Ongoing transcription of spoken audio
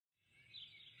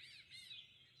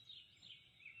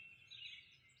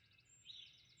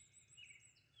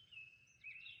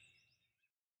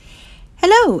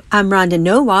Hello, I'm Rhonda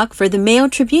Nowak for the Mail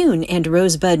Tribune and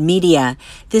Rosebud Media.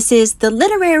 This is The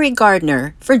Literary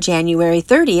Gardener for January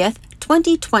 30th,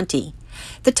 2020.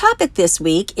 The topic this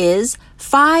week is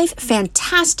 5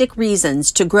 fantastic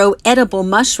reasons to grow edible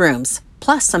mushrooms,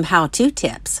 plus some how-to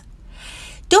tips.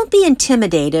 Don't be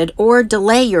intimidated or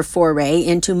delay your foray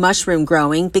into mushroom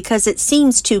growing because it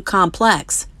seems too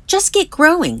complex. Just get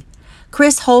growing.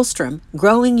 Chris Holstrom,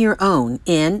 Growing Your Own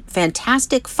in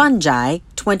Fantastic Fungi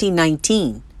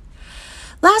 2019.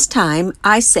 Last time,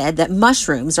 I said that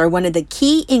mushrooms are one of the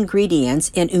key ingredients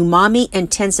in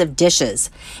umami-intensive dishes,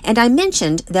 and I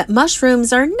mentioned that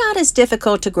mushrooms are not as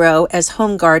difficult to grow as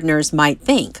home gardeners might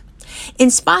think.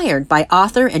 Inspired by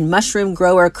author and mushroom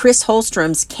grower Chris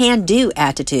Holstrom's can-do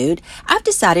attitude, I've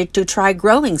decided to try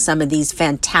growing some of these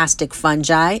fantastic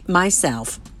fungi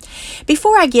myself.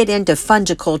 Before I get into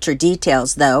fungiculture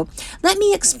details, though, let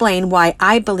me explain why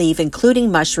I believe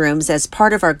including mushrooms as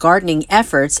part of our gardening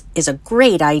efforts is a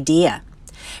great idea.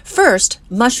 First,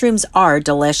 mushrooms are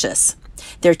delicious.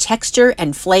 Their texture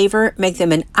and flavor make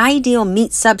them an ideal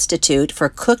meat substitute for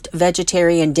cooked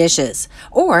vegetarian dishes,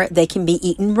 or they can be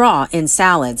eaten raw in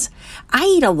salads. I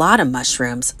eat a lot of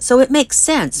mushrooms, so it makes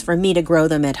sense for me to grow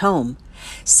them at home.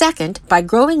 Second, by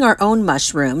growing our own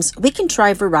mushrooms, we can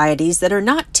try varieties that are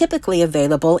not typically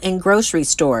available in grocery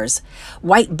stores.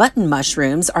 White button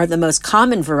mushrooms are the most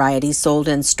common variety sold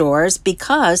in stores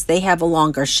because they have a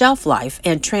longer shelf life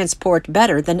and transport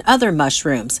better than other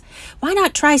mushrooms. Why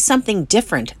not try something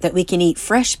different that we can eat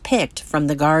fresh picked from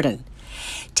the garden?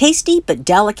 Tasty but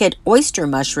delicate oyster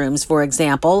mushrooms, for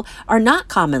example, are not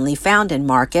commonly found in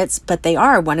markets, but they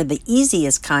are one of the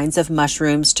easiest kinds of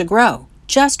mushrooms to grow.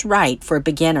 Just right for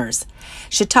beginners.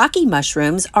 Shiitake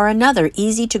mushrooms are another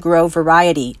easy-to-grow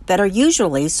variety that are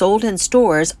usually sold in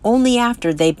stores only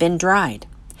after they've been dried.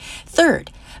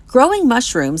 Third, growing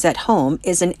mushrooms at home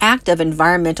is an act of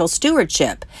environmental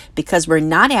stewardship because we're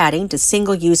not adding to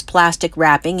single-use plastic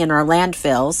wrapping in our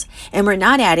landfills, and we're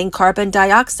not adding carbon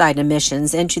dioxide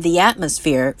emissions into the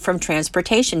atmosphere from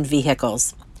transportation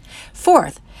vehicles.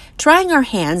 Fourth, trying our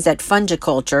hands at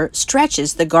fungiculture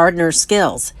stretches the gardener's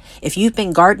skills. If you've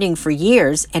been gardening for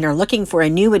years and are looking for a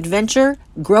new adventure,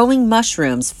 growing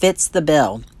mushrooms fits the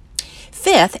bill.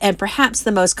 Fifth, and perhaps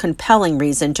the most compelling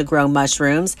reason to grow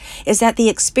mushrooms, is that the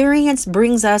experience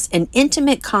brings us in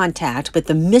intimate contact with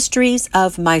the mysteries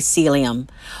of mycelium.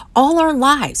 All our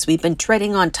lives, we've been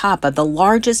treading on top of the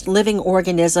largest living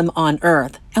organism on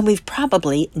Earth, and we've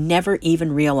probably never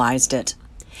even realized it.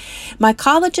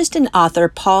 Mycologist and author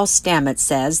Paul Stamets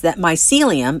says that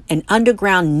mycelium, an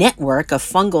underground network of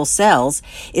fungal cells,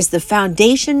 is the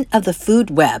foundation of the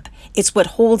food web. It's what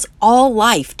holds all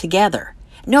life together.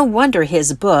 No wonder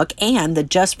his book and the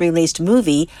just-released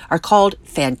movie are called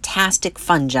Fantastic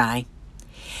Fungi.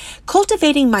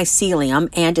 Cultivating mycelium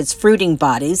and its fruiting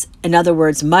bodies, in other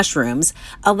words mushrooms,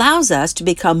 allows us to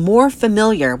become more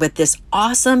familiar with this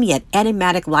awesome yet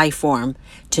enigmatic life form.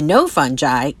 To know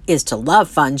fungi is to love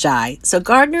fungi, so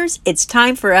gardeners, it's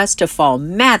time for us to fall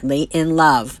madly in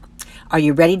love. Are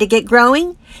you ready to get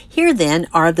growing? Here then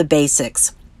are the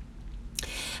basics.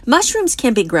 Mushrooms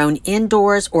can be grown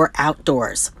indoors or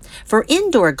outdoors. For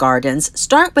indoor gardens,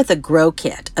 start with a grow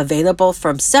kit available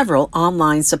from several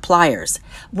online suppliers.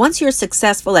 Once you're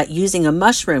successful at using a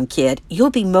mushroom kit, you'll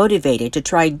be motivated to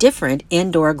try different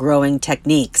indoor growing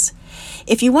techniques.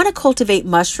 If you want to cultivate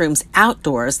mushrooms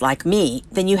outdoors like me,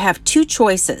 then you have 2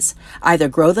 choices. Either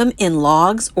grow them in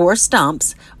logs or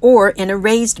stumps, or in a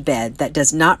raised bed that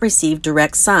does not receive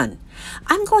direct sun.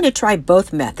 I'm going to try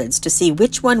both methods to see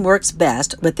which one works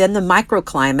best within the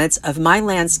microclimates of my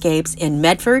landscapes in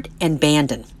Medford and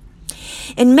Bandon.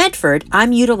 In Medford,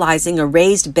 I'm utilizing a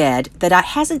raised bed that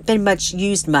hasn't been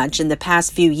used much in the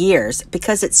past few years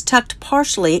because it's tucked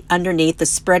partially underneath the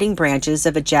spreading branches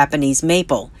of a Japanese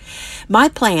maple. My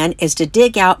plan is to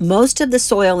dig out most of the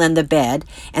soil in the bed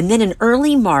and then in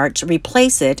early March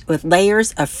replace it with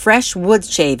layers of fresh wood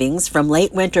shavings from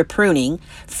late winter pruning,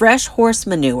 fresh horse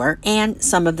manure, and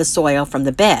some of the soil from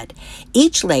the bed.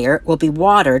 Each layer will be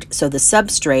watered so the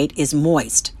substrate is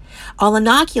moist. I'll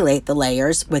inoculate the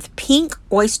layers with pink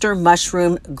oyster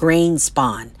mushroom grain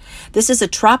spawn. This is a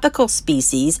tropical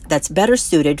species that's better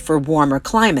suited for warmer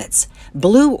climates.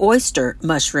 Blue oyster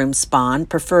mushroom spawn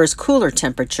prefers cooler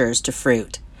temperatures to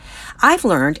fruit. I've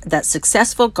learned that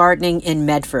successful gardening in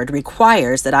Medford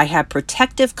requires that I have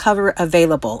protective cover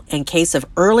available in case of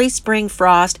early spring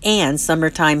frost and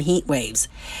summertime heat waves.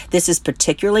 This is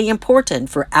particularly important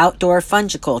for outdoor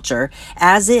fungiculture,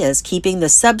 as is keeping the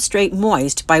substrate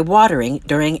moist by watering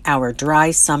during our dry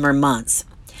summer months.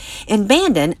 In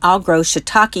Bandon, I'll grow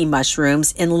shiitake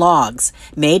mushrooms in logs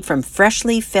made from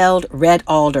freshly felled red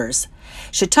alders.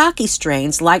 Shiitake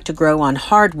strains like to grow on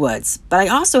hardwoods, but I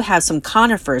also have some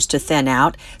conifers to thin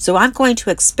out, so I'm going to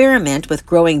experiment with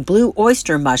growing blue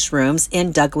oyster mushrooms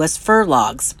in Douglas fir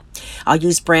logs. I'll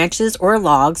use branches or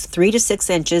logs 3 to 6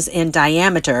 inches in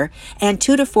diameter and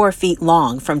 2 to 4 feet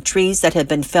long from trees that have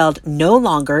been felled no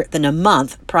longer than a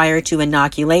month prior to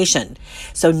inoculation,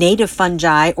 so native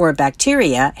fungi or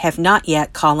bacteria have not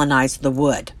yet colonized the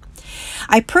wood.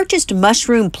 I purchased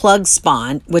mushroom plug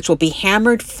spawn, which will be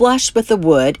hammered flush with the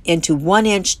wood into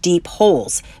 1-inch deep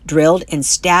holes, drilled in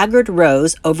staggered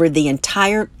rows over the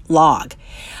entire log.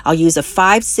 I'll use a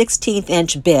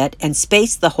 5/16-inch bit and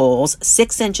space the holes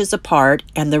 6 inches apart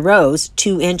and the rows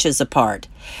 2 inches apart.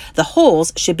 The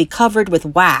holes should be covered with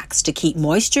wax to keep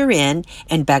moisture in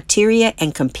and bacteria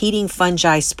and competing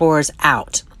fungi spores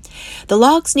out. The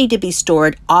logs need to be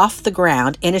stored off the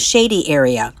ground in a shady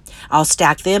area. I'll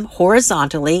stack them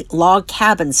horizontally, log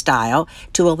cabin style,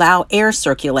 to allow air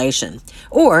circulation,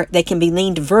 or they can be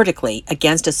leaned vertically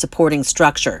against a supporting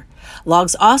structure.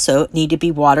 Logs also need to be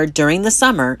watered during the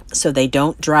summer so they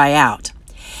don't dry out.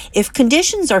 If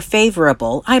conditions are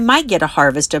favorable, I might get a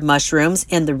harvest of mushrooms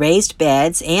in the raised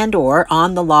beds and/or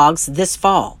on the logs this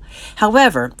fall.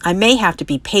 However, I may have to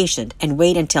be patient and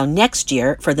wait until next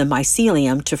year for the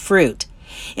mycelium to fruit.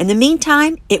 In the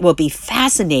meantime, it will be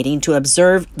fascinating to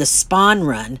observe the spawn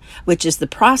run, which is the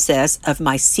process of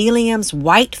mycelium's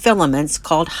white filaments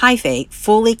called hyphae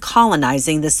fully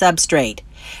colonizing the substrate.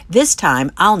 This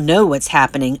time, I'll know what's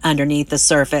happening underneath the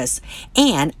surface,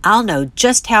 and I'll know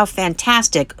just how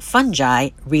fantastic fungi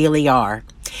really are.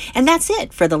 And that's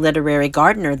it for the Literary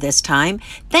Gardener this time.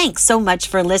 Thanks so much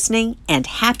for listening, and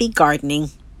happy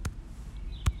gardening.